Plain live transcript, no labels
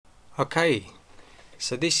Okay,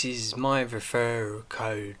 so this is my referral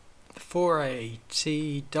code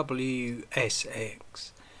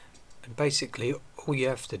 4ATWSX, and basically all you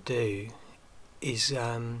have to do is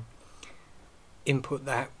input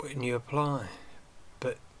that when you apply,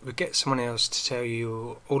 but we'll get someone else to tell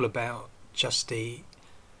you all about Just Eat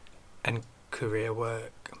and career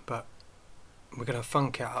work, but we're gonna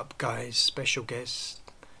funk it up, guys. Special guest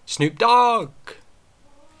Snoop Dogg.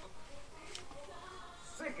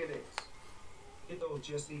 Sick of this. Get those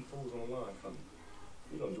Just Eat fools online for me.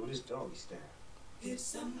 We gonna do this doggy style. If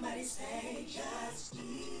somebody say just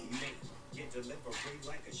eat, Get delivery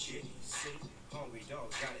like a shitty see. Hungry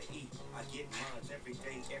dogs gotta eat. I get mine every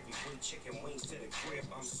day, every week. Chicken wings to the crib,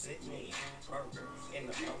 I'm sitting in. Burger in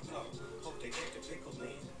the polo. Hope they get the pickle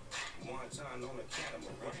in. Wonton on a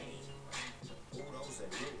catamaran. Oodles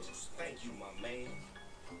and noodles, thank you, my man.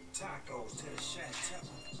 Tacos to the chateau.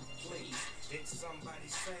 Please, did somebody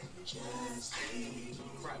say just eat.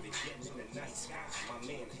 private jet in the night sky? My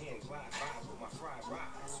man hand glide by with my fried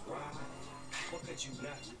rice. Why? What could you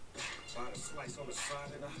not do? Buy a slice on the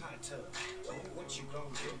side of the hot tub. Oh, what you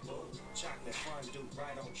gonna do, boo? Chocolate fondue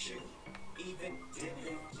right on cue. Even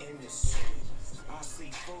dipping in the soup. I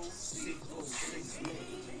see food, seafood, sees me.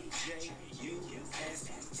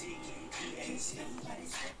 J-U-S-T-E-A-C.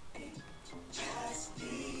 Just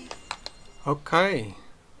eat. Okay,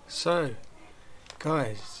 so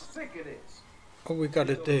guys, Sick of this. all we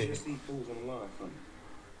gotta Get those do Just Eat fools online for me.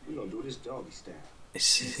 We gonna do this doggy style. is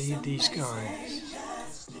see these guys.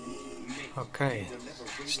 Okay,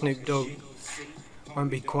 Snoop Dogg won't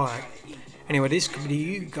be quiet. Anyway, this could be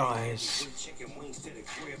you guys.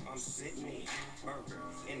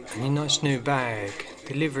 And your nice new bag,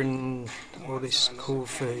 delivering all this cool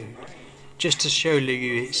food, just to show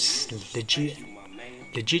you it's legit.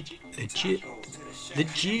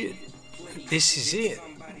 This is it.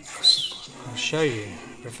 I'll show you.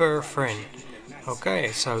 Refer a friend.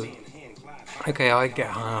 Okay, so I get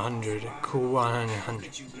 100, cool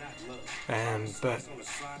 100. But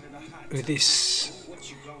with this,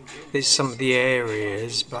 there's some of the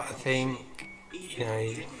areas, but I think, you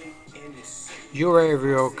know, your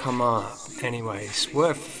area will come up anyway. It's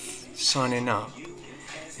worth signing up,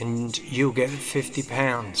 and you'll get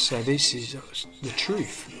 £50. So this is the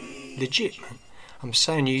truth, legit, man. I'm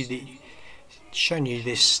showing you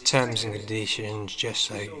this terms and conditions just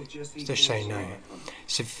so you know.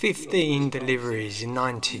 So 15 deliveries in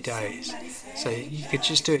 90 days. So you could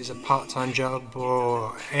just do it as a part-time job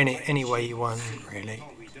or any way you want, really.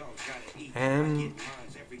 And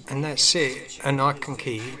that's it. And I can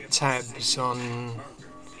keep tabs on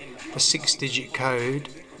the 6-digit code,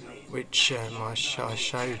 which I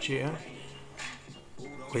showed you.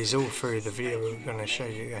 It's all through the video. We're going to show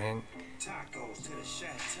you again.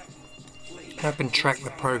 I can track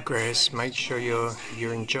the progress. Make sure you're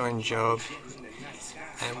enjoying the job.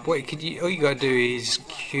 And all you gotta do is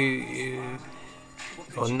queue,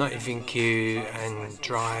 or not even queue, and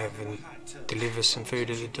drive and deliver some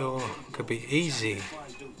food at the door. Could be easy.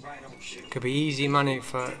 Could be easy money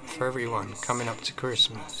for everyone coming up to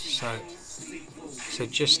Christmas. So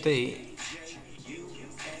just eat.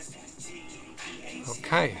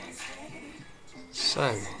 Okay.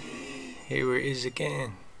 So here it is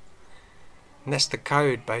again. And that's the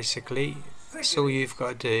code, basically. That's all you've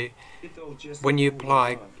got to do. When you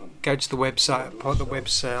apply, go to the website. Part of the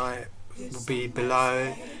website will be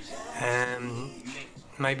below.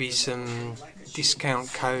 Maybe some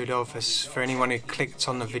discount code offers for anyone who clicked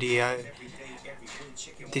on the video.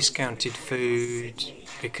 Discounted food,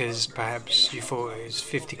 because perhaps you thought it was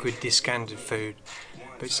 50 quid discounted food.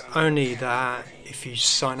 But it's only that if you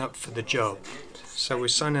sign up for the job. So we're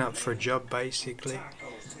signing up for a job, basically.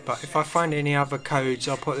 But if I find any other codes,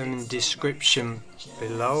 I'll put them in the description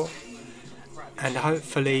below, and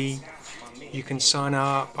hopefully you can sign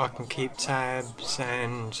up, I can keep tabs,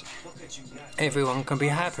 and everyone can be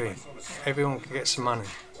happy. Everyone can get some money.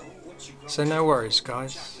 So no worries,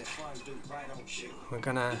 guys. We're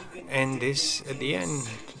gonna end this at the end.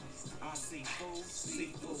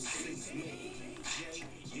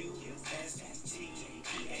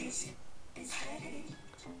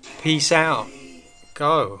 Peace out.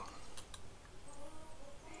 Go.